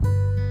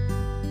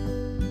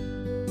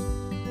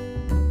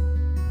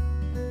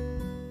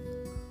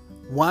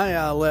Why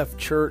I Left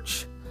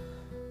Church,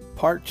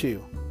 Part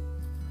 2.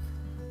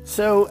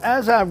 So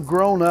as I've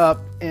grown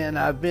up and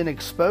I've been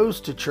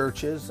exposed to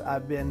churches,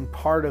 I've been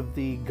part of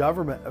the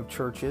government of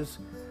churches.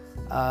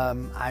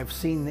 I've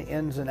seen the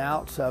ins and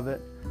outs of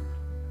it.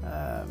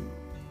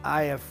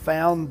 I have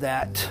found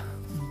that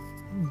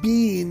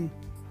being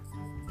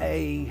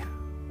a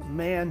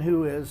man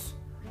who is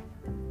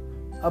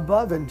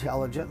above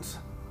intelligence,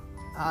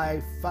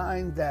 I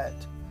find that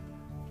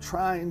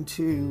trying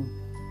to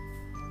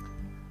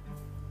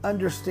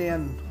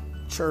understand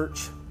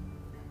church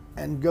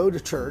and go to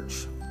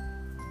church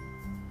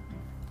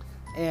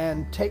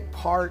and take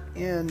part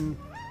in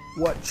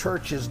what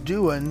church is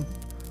doing,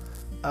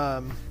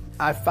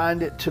 I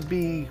find it to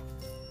be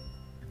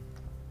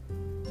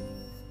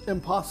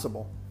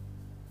impossible.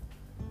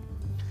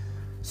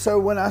 So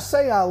when I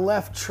say I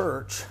left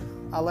church,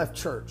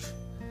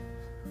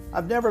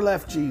 I've never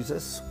left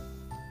Jesus.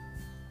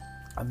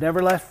 I've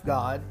never left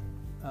God.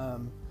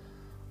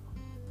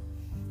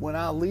 When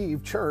I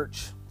leave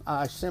church,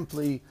 I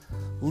simply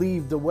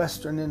leave the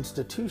Western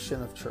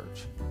institution of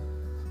church.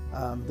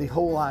 The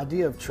whole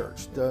idea of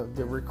church,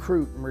 the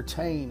recruit and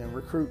retain and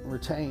recruit and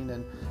retain,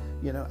 and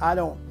I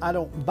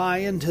don't buy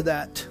into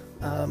that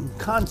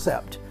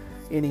concept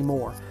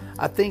anymore.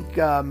 I think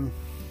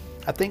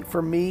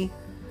for me,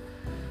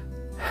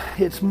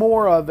 it's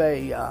more of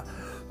a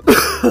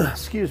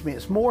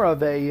it's more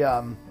of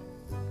a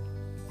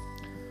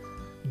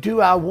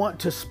do I want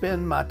to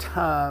spend my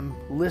time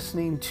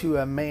listening to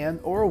a man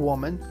or a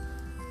woman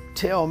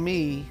tell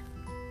me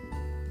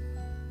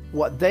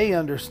what they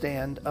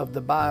understand of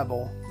the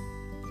Bible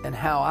and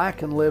how I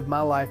can live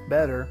my life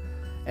better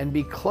and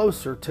be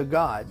closer to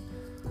God,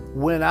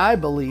 when I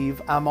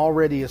believe I'm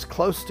already as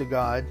close to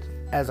God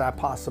as I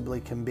possibly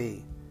can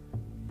be?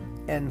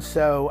 And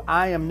so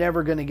I am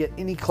never going to get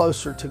any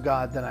closer to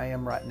God than I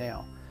am right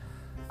now.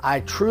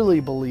 I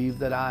truly believe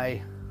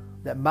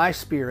that my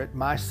spirit,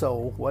 my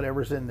soul,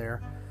 whatever's in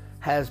there,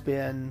 has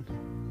been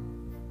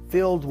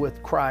filled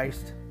with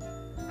Christ.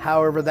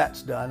 However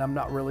that's done, I'm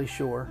not really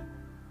sure.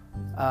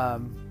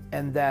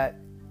 And that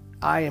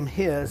I am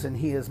His and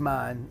He is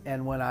mine.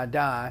 And when I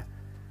die,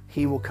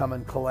 He will come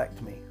and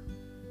collect me.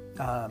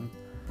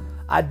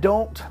 I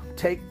don't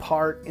take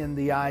part in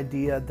the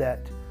idea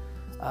that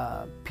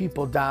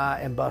people die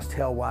and bust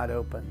hell wide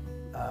open.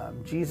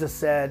 Jesus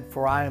said,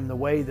 "For I am the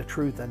way, the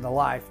truth, and the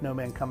life. No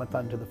man cometh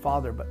unto the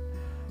Father, but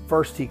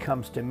first He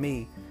comes to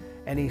me."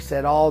 And He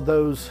said, "All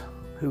those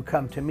who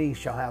come to me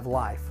shall have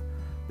life.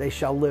 They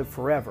shall live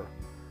forever."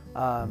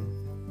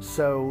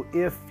 So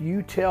if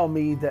you tell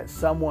me that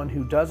someone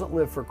who doesn't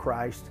live for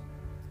Christ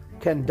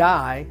can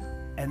die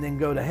and then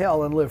go to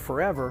hell and live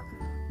forever,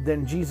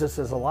 then Jesus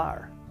is a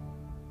liar.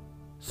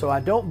 So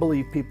I don't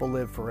believe people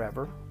live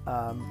forever.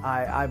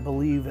 I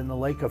believe in the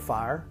lake of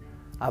fire.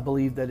 I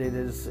believe that it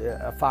is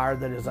a fire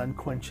that is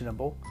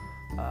unquenchable,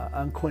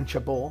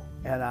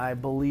 and I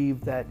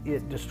believe that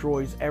it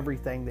destroys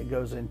everything that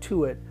goes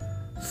into it,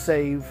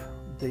 save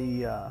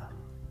the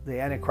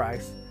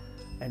Antichrist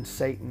and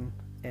Satan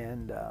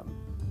and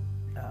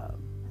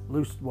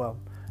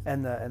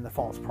and the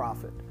false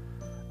prophet.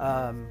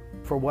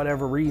 For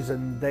whatever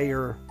reason, they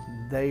are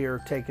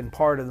taking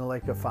part in the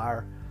lake of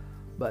fire,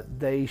 but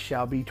they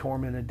shall be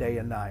tormented day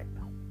and night,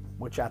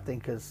 which I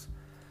think it's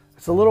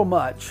a little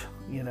much,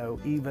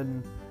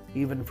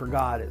 even for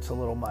God, it's a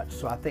little much.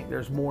 So I think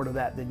there's more to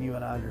that than you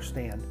and I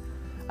understand.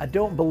 I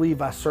don't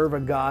believe I serve a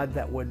God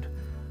that would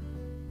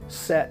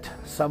set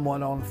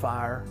someone on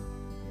fire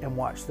and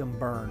watch them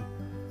burn.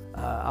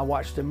 I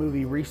watched a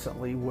movie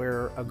recently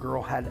where a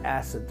girl had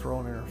acid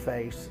thrown in her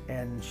face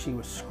and she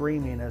was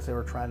screaming as they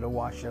were trying to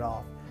wash it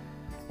off.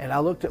 And I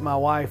looked at my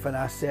wife and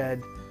I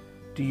said,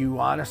 "Do you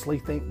honestly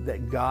think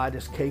that God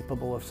is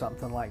capable of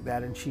something like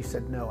that?" And she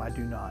said, "No, I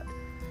do not."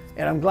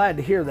 And I'm glad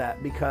to hear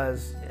that,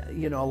 because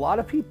a lot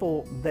of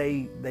people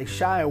they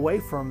shy away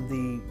from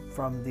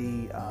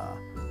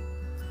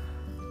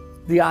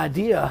the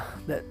idea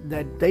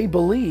that they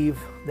believe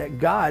that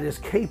God is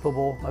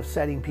capable of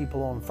setting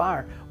people on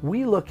fire.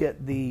 We look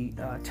at the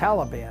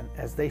Taliban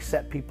as they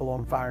set people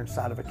on fire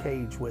inside of a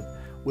cage with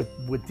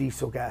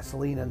diesel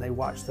gasoline, and they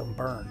watch them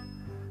burn.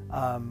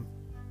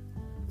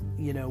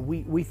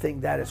 We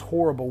think that is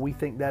horrible. We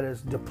think that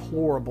is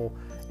deplorable,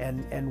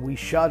 and we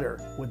shudder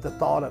with the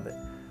thought of it.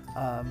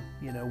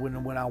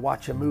 When I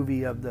watch a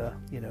movie of the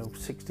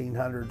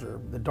 1600s or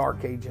the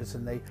Dark Ages,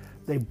 and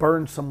they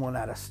burn someone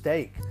at a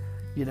stake,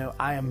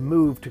 I am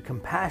moved to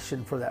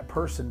compassion for that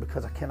person,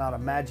 because I cannot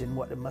imagine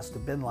what it must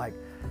have been like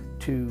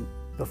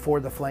before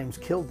the flames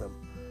killed them.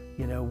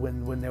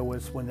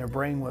 When their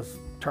brain was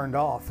turned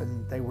off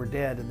and they were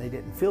dead and they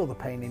didn't feel the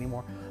pain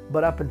anymore.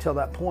 But up until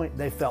that point,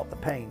 they felt the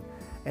pain.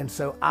 And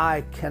so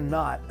I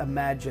cannot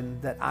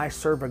imagine that I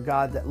serve a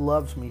God that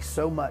loves me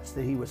so much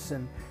that He would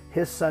send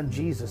His Son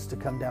Jesus to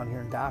come down here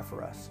and die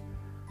for us.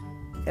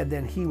 and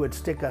then he would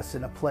stick us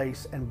in a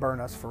place and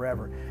burn us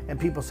forever. And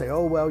people say,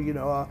 "Oh well,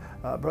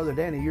 Brother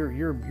Danny,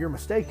 you're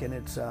mistaken.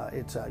 It's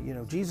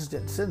Jesus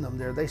didn't send them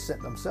there; they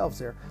sent themselves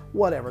there."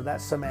 Whatever,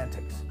 that's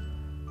semantics.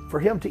 for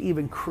him to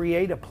even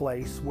create a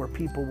place where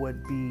people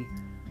would be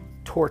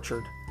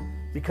tortured.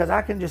 Because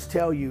I can just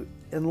tell you,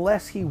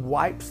 unless he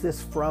wipes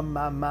this from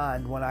my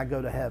mind when I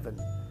go to heaven,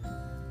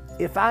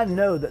 if I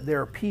know that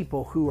there are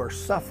people who are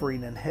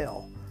suffering in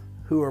hell,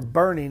 who are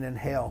burning in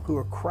hell, who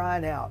are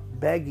crying out,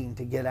 begging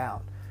to get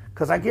out,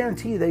 because I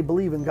guarantee you they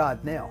believe in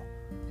God now.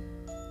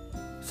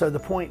 So the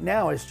point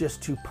now is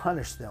just to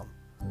punish them.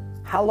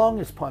 How long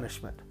is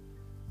punishment?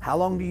 How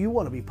long do you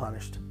want to be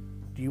punished?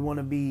 Do you want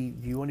to be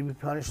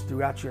punished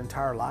throughout your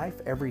entire life,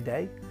 every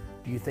day?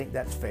 Do you think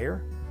that's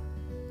fair?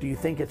 Do you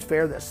think it's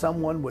fair that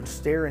someone would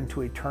stare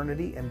into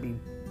eternity and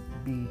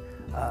be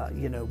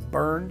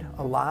burned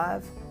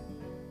alive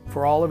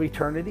for all of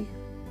eternity?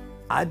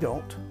 I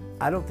don't.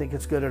 I don't think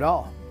it's good at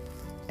all.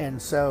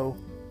 And so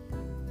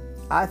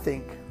I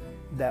think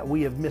that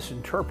we have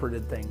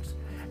misinterpreted things.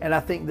 And I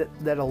think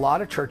that a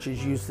lot of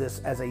churches use this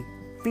as a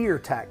fear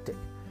tactic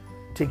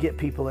to get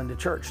people into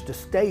church, to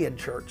stay in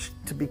church,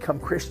 to become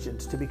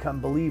Christians, to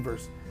become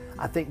believers.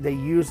 I think they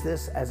use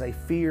this as a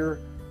fear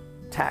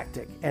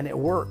tactic, and it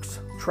works.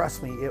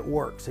 Trust me, it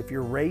works. If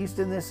you're raised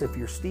in this, if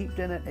you're steeped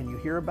in it and you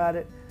hear about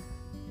it,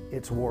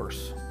 it's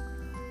worse.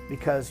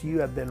 Because you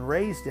have been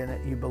raised in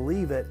it, you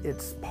believe it,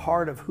 it's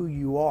part of who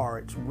you are.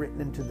 It's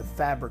written into the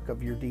fabric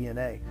of your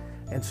DNA.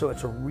 And so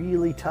it's a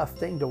really tough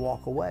thing to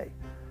walk away.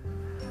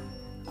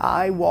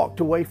 I walked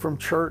away from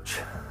church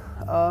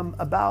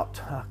about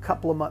a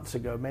couple of months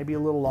ago, maybe a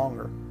little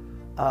longer.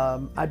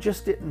 I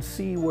just didn't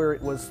see where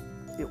it was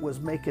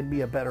making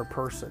me a better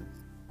person.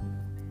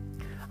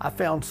 I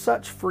found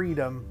such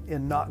freedom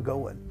in not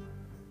going.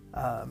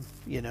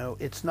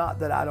 It's not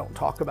that I don't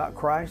talk about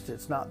Christ.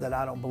 It's not that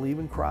I don't believe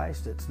in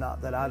Christ. It's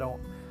not that I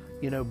don't,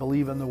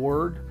 believe in the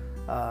Word.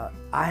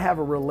 I have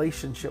a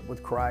relationship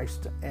with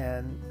Christ,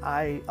 and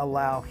I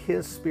allow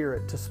His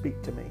Spirit to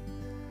speak to me.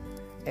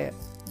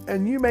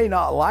 And you may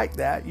not like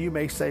that. You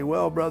may say,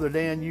 "Well, Brother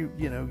Dan, you've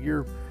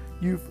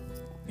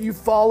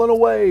fallen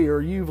away,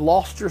 or you've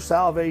lost your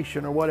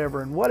salvation, or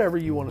whatever." And whatever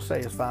you want to say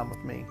is fine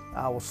with me.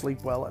 I will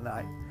sleep well at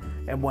night.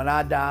 And when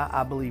I die,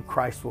 I believe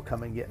Christ will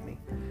come and get me.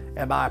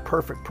 Am I a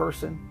perfect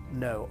person?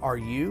 No. Are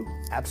you?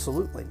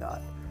 Absolutely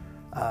not.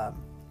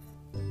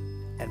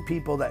 And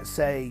people that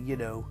say,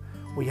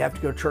 we have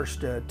to go to church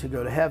to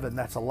go to heaven,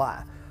 that's a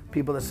lie.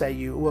 People that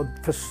say,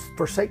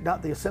 forsake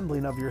not the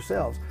assembling of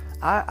yourselves.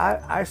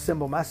 I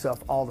assemble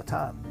myself all the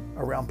time,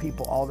 around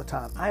people all the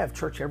time. I have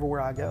church everywhere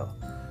I go.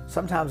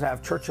 Sometimes I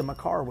have church in my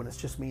car when it's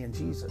just me and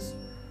Jesus.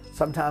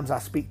 Sometimes I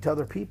speak to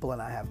other people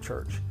and I have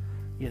church,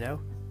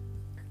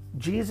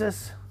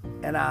 Jesus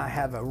and I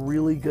have a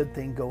really good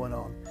thing going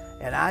on.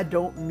 And I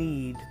don't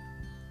need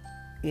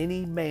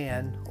any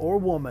man or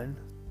woman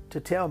to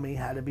tell me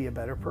how to be a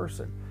better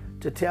person,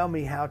 to tell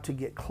me how to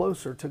get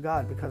closer to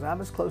God, because I'm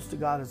as close to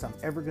God as I'm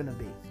ever going to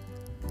be.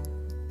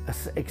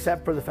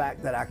 Except for the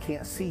fact that I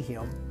can't see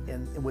Him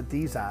with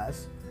these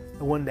eyes,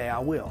 and one day I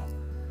will.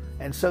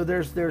 And so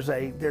there's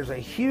a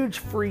huge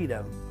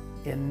freedom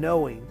in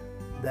knowing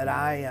that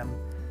I'm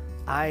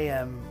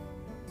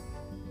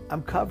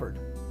covered.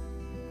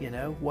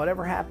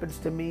 Whatever happens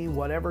to me,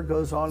 whatever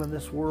goes on in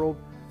this world,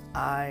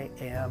 I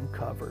am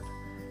covered.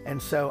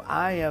 And so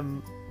I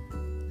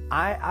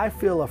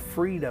feel a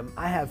freedom.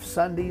 I have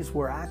Sundays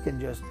where I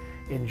can just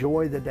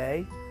enjoy the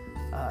day.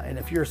 And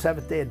if you're a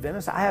Seventh-day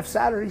Adventist, I have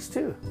Saturdays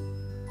too.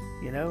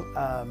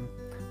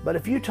 But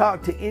if you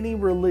talk to any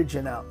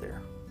religion out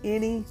there,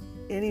 any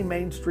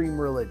mainstream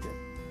religion,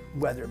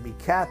 whether it be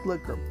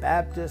Catholic or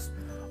Baptist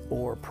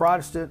or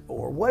Protestant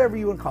or whatever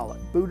you want to call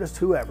it, Buddhist,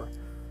 whoever,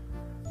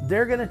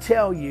 they're going to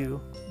tell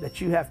you that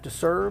you have to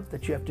serve,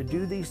 that you have to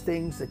do these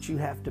things, that you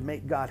have to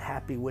make God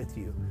happy with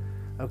you.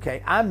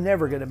 Okay, I'm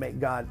never going to make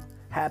God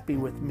happy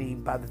with me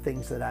by the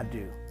things that I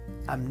do.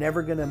 I'm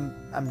never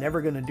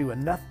going to do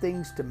enough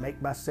things to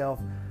make myself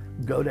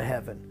go to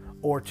heaven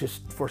or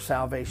just for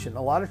salvation.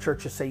 A lot of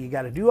churches say you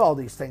got to do all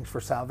these things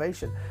for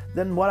salvation.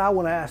 Then what I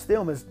want to ask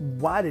them is,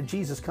 why did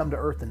Jesus come to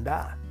earth and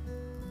die?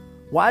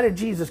 Why did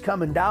Jesus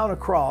come and die on a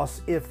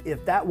cross if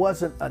that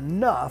wasn't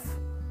enough,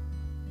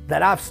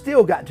 that I've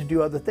still got to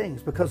do other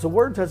things? Because the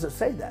Word doesn't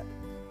say that.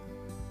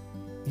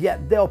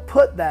 Yet they'll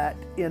put that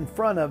in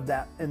front of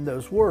that, in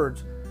those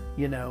words,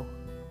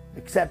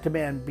 except a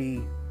man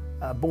be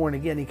born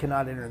again, he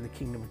cannot enter in the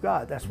kingdom of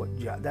God. That's what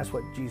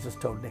Jesus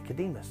told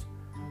Nicodemus.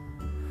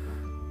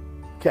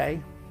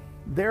 Okay,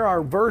 there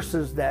are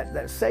verses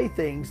that say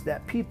things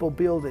that people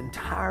build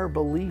entire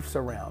beliefs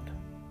around.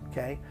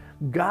 Okay,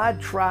 God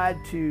tried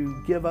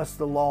to give us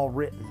the law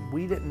written.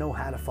 We didn't know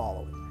how to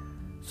follow it.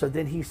 So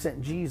then He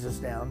sent Jesus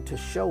down to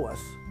show us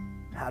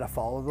how to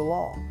follow the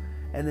law.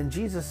 And then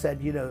Jesus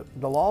said,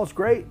 the law is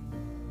great,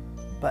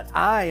 but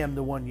I am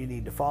the one you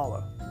need to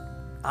follow.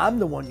 I'm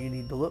the one you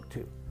need to look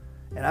to.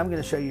 And I'm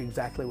going to show you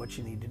exactly what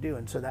you need to do.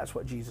 And so that's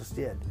what Jesus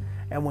did.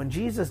 And when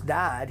Jesus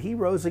died, He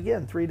rose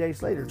again 3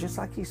 days later, just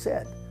like He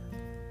said.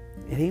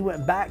 And He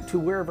went back to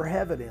wherever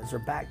heaven is, or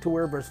back to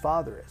wherever His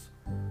Father is.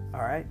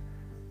 All right?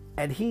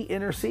 And He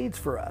intercedes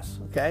for us,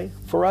 okay?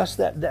 For us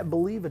that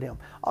believe in Him.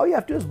 All you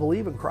have to do is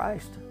believe in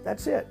Christ.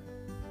 That's it.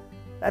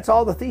 That's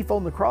all the thief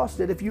on the cross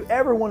did. If you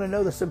ever want to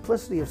know the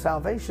simplicity of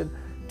salvation,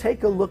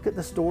 take a look at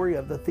the story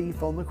of the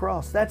thief on the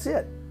cross. That's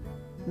it.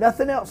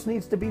 Nothing else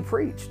needs to be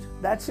preached.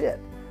 That's it.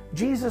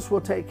 Jesus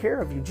will take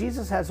care of you.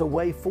 Jesus has a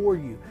way for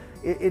you.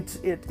 It's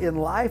in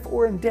life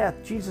or in death,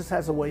 Jesus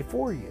has a way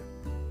for you.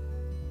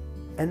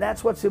 And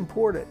that's what's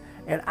important.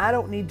 And I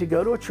don't need to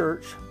go to a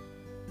church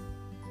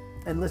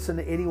and listen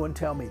to anyone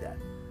tell me that.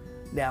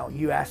 Now,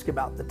 you ask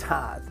about the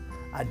tithe.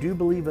 I do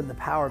believe in the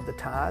power of the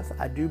tithe.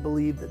 I do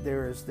believe that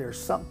there's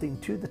something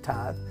to the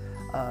tithe.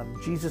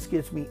 Jesus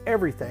gives me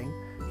everything.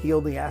 He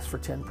only asks for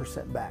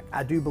 10% back.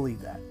 I do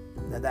believe that.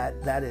 Now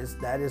that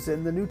is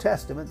in the New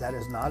Testament. That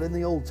is not in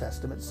the Old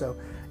Testament. So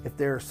if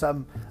there are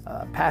some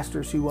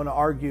pastors who want to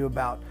argue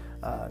about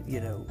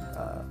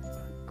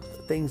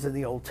things in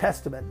the Old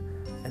Testament,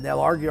 and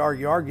they'll argue,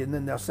 and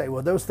then they'll say,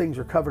 well, those things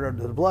are covered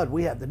under the blood.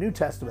 We have the New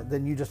Testament.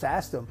 Then you just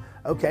ask them,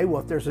 okay,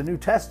 well, if there's a New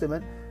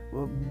Testament,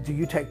 well, do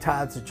you take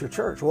tithes at your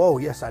church? Well,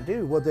 yes, I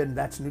do. Well, then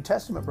that's New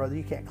Testament, brother.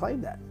 You can't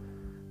claim that.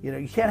 You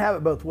can't have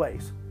it both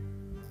ways.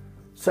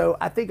 So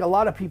I think a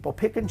lot of people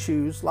pick and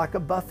choose like a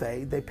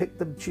buffet. They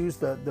choose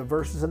the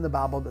verses in the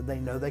Bible that they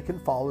know they can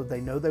follow, they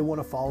know they want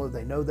to follow,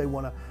 they know they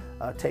want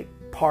to take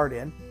part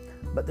in.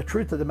 But the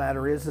truth of the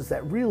matter is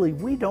that really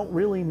we don't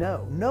really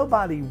know.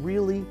 Nobody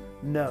really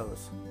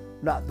knows.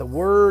 Not the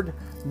Word,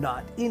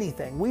 not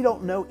anything. We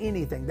don't know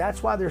anything.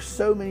 That's why there's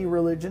so many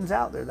religions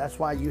out there. That's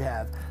why you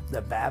have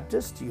the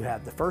Baptist, you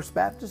have the First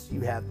Baptist,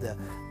 you have the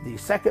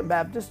Second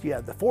Baptist, you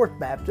have the Fourth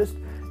Baptist,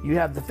 you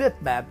have the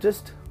Fifth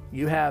Baptist,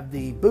 you have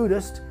the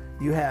Buddhist,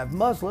 you have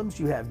Muslims,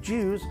 you have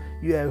Jews,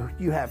 you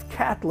have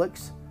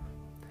Catholics,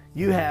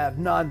 you have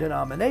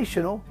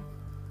non-denominational,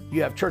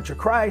 you have Church of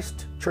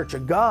Christ, Church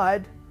of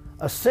God,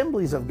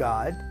 Assemblies of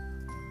God.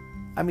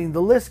 I mean,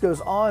 the list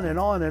goes on and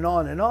on and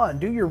on and on.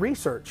 Do your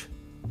research,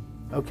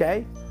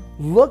 okay?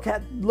 Look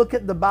at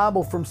the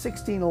Bible from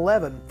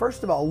 1611.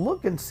 First of all,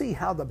 look and see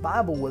how the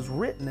Bible was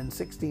written in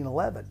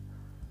 1611,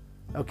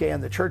 okay,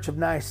 and the Church of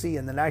Nicaea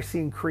and the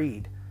Nicene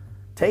Creed.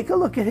 Take a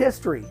look at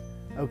history,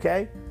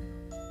 okay?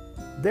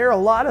 There are a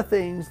lot of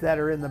things that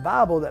are in the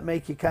Bible that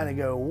make you kind of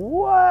go,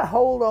 what?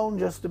 Hold on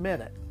just a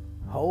minute.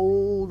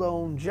 Hold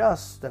on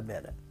just a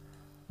minute.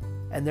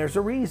 And there's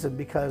a reason,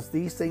 because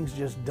these things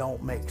just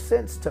don't make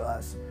sense to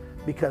us,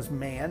 because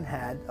man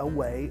had a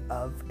way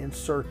of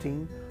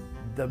inserting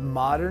the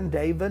modern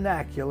day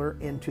vernacular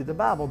into the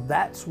Bible.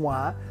 That's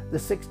why the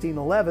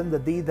 1611, the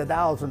thee, the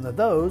thous, and the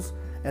those,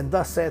 and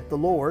thus saith the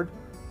Lord,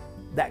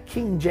 that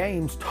King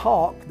James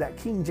talk, that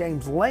King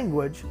James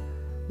language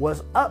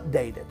was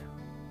updated.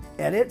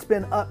 And it's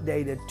been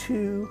updated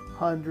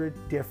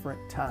 200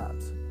 different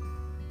times.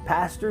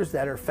 Pastors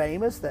that are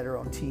famous, that are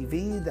on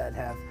TV, that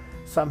have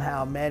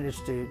somehow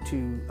managed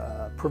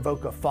to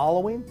provoke a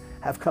following,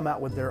 have come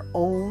out with their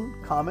own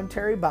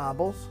commentary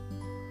Bibles,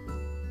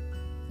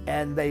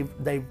 and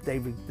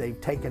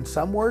they've taken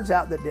some words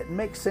out that didn't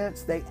make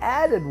sense. They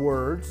added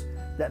words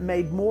that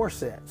made more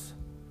sense.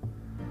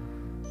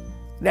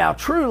 Now,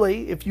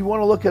 truly, if you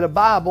want to look at a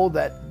Bible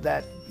that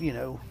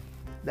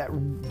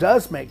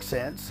does make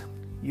sense,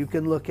 you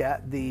can look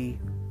at the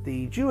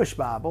Jewish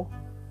Bible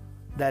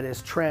that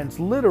is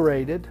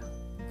transliterated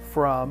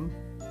from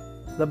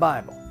the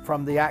Bible,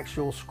 from the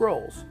actual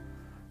scrolls.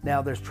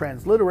 Now, there's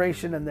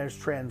transliteration and there's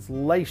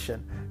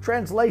translation.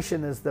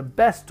 Translation is the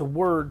best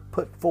word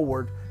put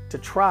forward to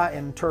try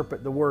and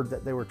interpret the word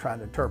that they were trying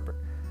to interpret.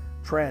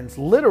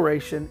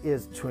 Transliteration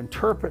is to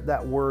interpret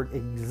that word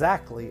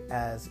exactly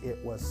as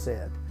it was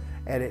said.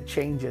 And it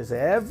changes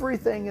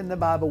everything in the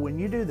Bible when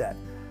you do that.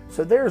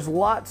 So there's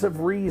lots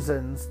of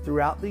reasons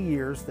throughout the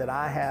years that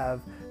I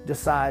have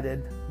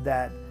decided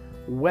that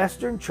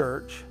Western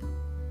church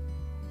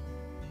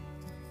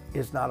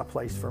is not a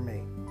place for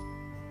me.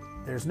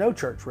 There's no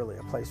church really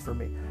a place for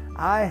me.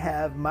 I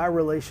have my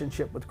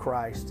relationship with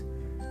Christ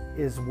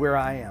is where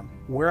I am,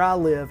 where I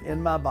live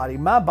in my body.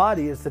 My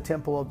body is the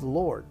temple of the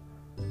Lord.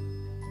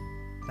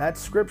 That's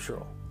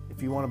scriptural.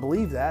 If you want to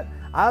believe that,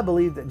 I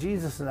believe that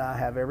Jesus and I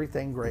have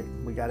everything great.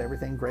 We got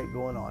everything great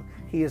going on.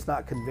 He has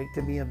not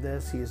convicted me of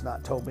this. He has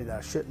not told me that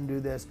I shouldn't do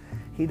this.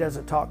 He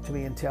doesn't talk to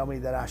me and tell me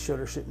that I should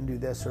or shouldn't do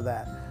this or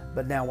that.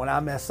 But now when I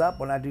mess up,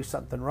 when I do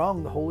something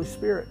wrong, the Holy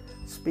Spirit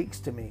speaks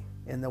to me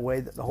in the way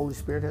that the Holy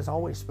Spirit has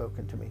always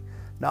spoken to me.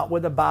 Not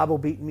with a Bible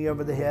beating me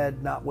over the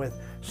head, not with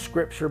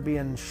scripture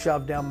being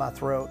shoved down my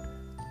throat.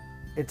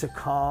 It's a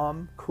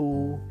calm,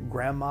 cool,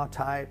 grandma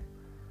type,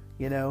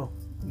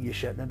 you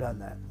shouldn't have done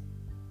that.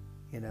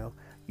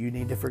 You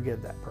need to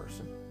forgive that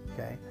person,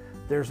 okay?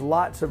 There's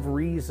lots of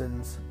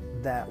reasons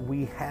that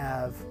we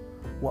have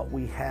what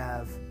we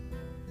have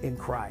in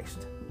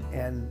Christ.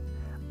 And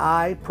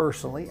I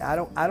personally, I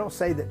don't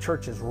say that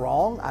church is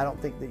wrong. I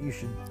don't think that you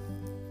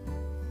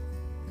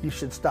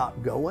should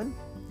stop going.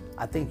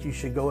 I think you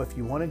should go if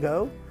you want to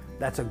go.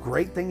 That's a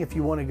great thing if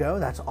you want to go.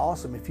 That's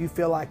awesome. If you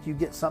feel like you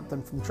get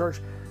something from church,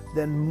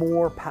 then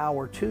more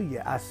power to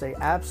you. I say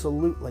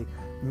absolutely.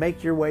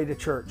 Make your way to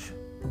church.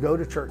 Go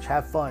to church.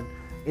 Have fun.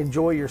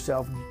 Enjoy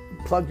yourself.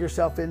 Plug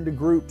yourself into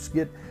groups.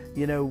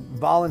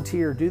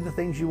 volunteer, do the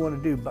things you want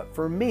to do. But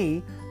for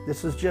me,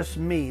 this is just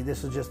me.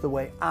 This is just the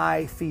way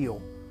I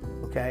feel,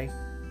 okay?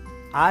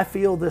 I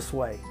feel this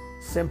way.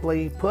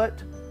 Simply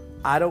put,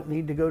 I don't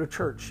need to go to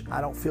church.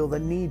 I don't feel the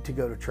need to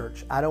go to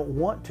church. I don't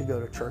want to go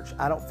to church.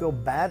 I don't feel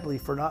badly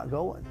for not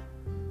going.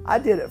 I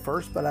did at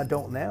first, but I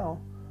don't now.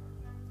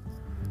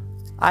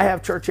 I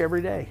have church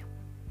every day.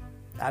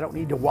 I don't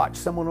need to watch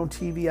someone on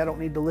TV. I don't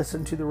need to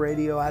listen to the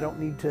radio. I don't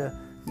need to,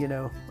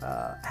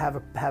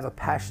 have a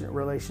passionate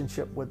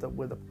relationship with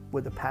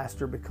the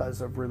pastor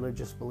because of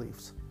religious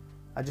beliefs.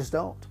 I just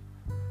don't.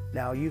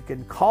 Now, you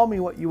can call me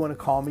what you want to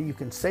call me. You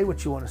can say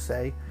what you want to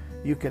say.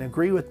 You can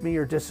agree with me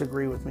or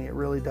disagree with me. It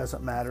really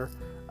doesn't matter.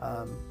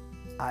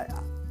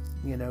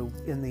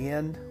 In the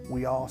end,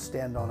 we all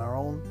stand on our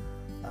own.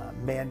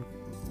 Man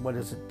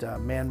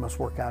must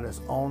work out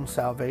his own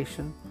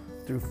salvation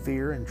through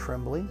fear and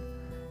trembling.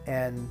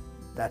 And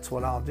that's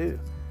what I'll do.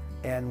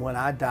 And when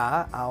I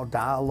die, I'll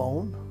die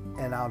alone,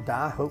 and I'll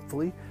die,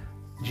 hopefully,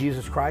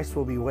 Jesus Christ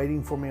will be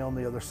waiting for me on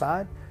the other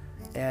side.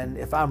 And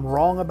if I'm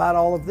wrong about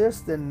all of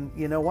this, then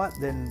you know what?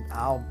 Then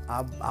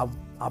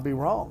I'll be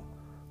wrong.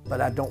 But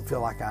I don't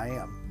feel like I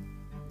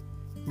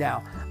am.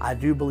 Now, I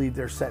do believe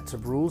there's sets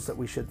of rules that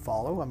we should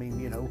follow. I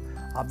mean,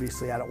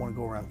 obviously I don't want to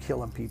go around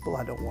killing people.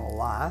 I don't want to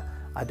lie.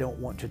 I don't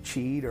want to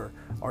cheat or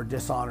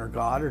dishonor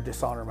God or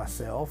dishonor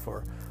myself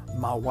or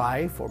my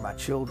wife or my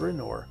children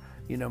or,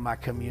 my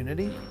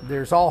community.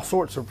 There's all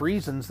sorts of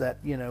reasons that,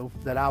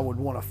 that I would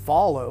want to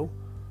follow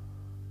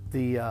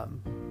the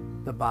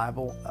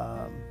Bible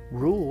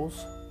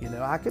rules.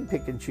 I can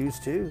pick and choose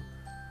too.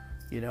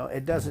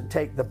 It doesn't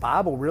take the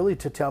Bible really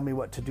to tell me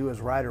what to do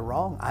is right or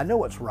wrong. I know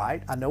what's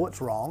right. I know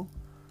what's wrong.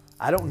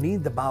 I don't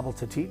need the Bible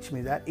to teach me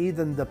that.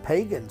 Even the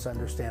pagans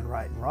understand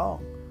right and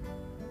wrong.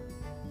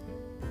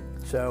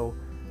 So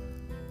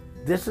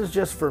this is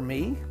just for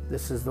me.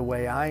 This is the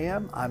way I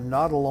am. I'm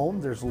not alone.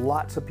 There's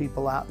lots of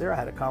people out there. I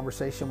had a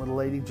conversation with a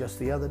lady just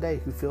the other day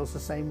who feels the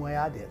same way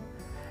I did.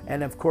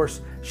 And of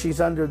course,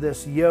 she's under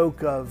this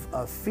yoke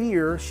of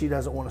fear. She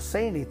doesn't want to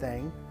say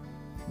anything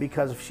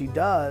because if she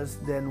does,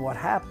 then what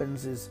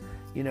happens is,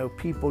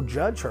 people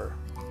judge her.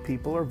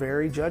 People are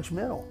very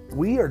judgmental.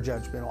 We are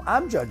judgmental.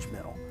 I'm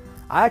judgmental.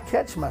 I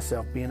catch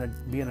myself being a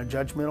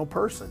judgmental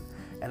person,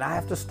 and I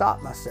have to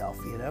stop myself,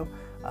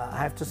 I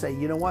have to say,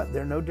 you know what?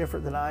 They're no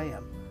different than I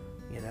am.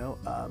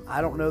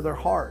 I don't know their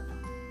heart.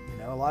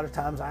 A lot of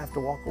times I have to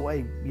walk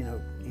away,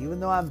 even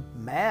though I'm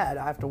mad,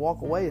 I have to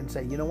walk away and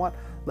say, you know what?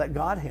 Let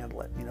God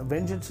handle it.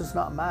 Vengeance is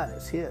not mine,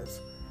 it's His.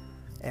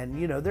 And,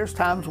 there's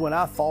times when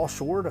I fall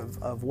short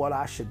of what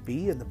I should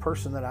be and the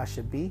person that I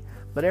should be.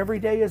 But every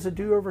day is a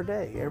do-over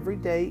day. Every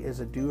day is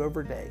a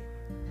do-over day.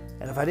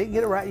 And if I didn't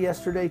get it right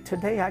yesterday,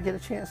 today I get a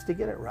chance to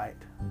get it right.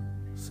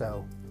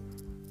 So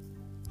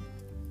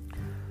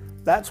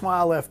that's why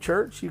I left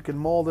church. You can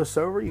mull this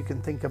over. You can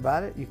think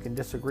about it. You can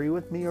disagree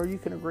with me or you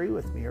can agree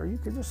with me. Or you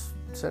can just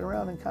sit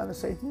around and kind of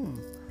say,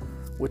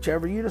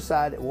 whichever you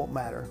decide, it won't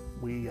matter.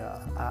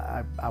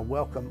 I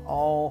welcome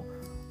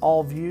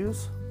all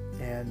views,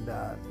 and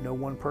no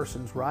one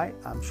person's right.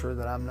 I'm sure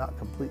that I'm not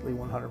completely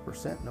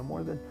 100%, no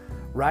more than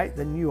right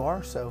than you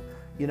are. So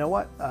you know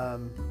what?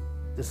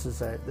 This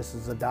is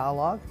a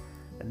dialogue,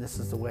 and this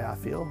is the way I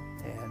feel.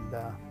 And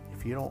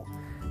if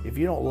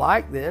you don't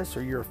like this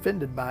or you're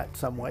offended by it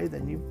some way,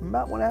 then you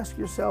might want to ask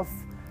yourself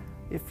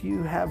if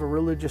you have a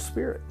religious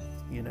spirit.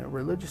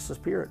 Religious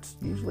spirits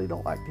usually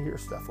don't like to hear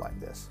stuff like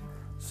this.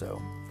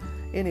 So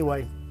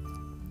anyway,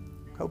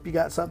 hope you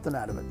got something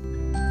out of it.